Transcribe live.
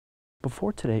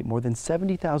Before today, more than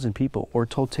 70,000 people were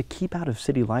told to keep out of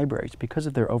city libraries because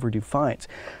of their overdue fines.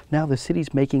 Now the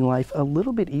city's making life a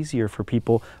little bit easier for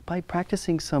people by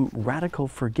practicing some radical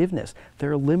forgiveness.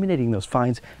 They're eliminating those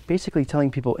fines, basically telling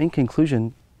people in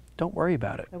conclusion, don't worry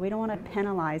about it. We don't want to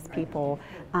penalize people.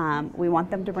 We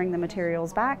want them to bring the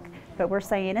materials back, but we're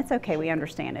saying it's okay, we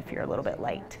understand if you're a little bit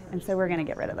late. And so we're going to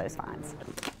get rid of those fines.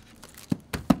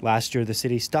 Last year, the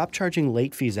city stopped charging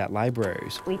late fees at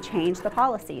libraries. We changed the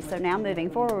policy, so now moving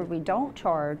forward, we don't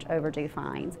charge overdue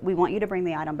fines. We want you to bring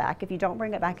the item back. If you don't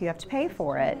bring it back, you have to pay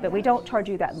for it, but we don't charge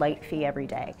you that late fee every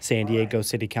day. San Diego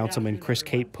City Councilman Chris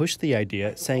Cape pushed the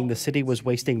idea, saying the city was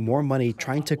wasting more money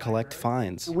trying to collect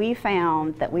fines. We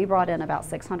found that we brought in about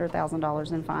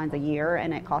 $600,000 in fines a year,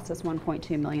 and it cost us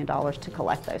 $1.2 million to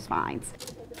collect those fines.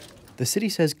 The city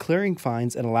says clearing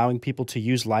fines and allowing people to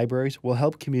use libraries will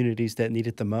help communities that need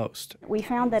it the most. We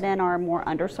found that in our more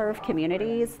underserved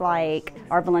communities, like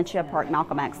our Valencia Park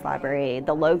Malcolm X Library,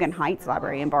 the Logan Heights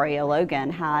Library in Barrio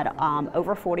Logan had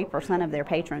over 40% of their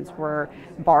patrons were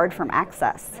barred from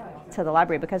access to the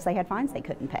library because they had fines they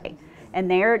couldn't pay. And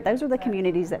those are the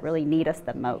communities that really need us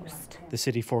the most. The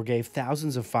city forgave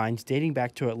thousands of fines dating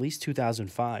back to at least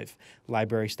 2005.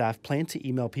 Library staff plan to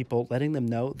email people letting them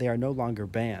know they are no longer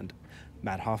banned.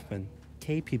 Matt Hoffman,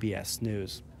 KPBS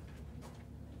News.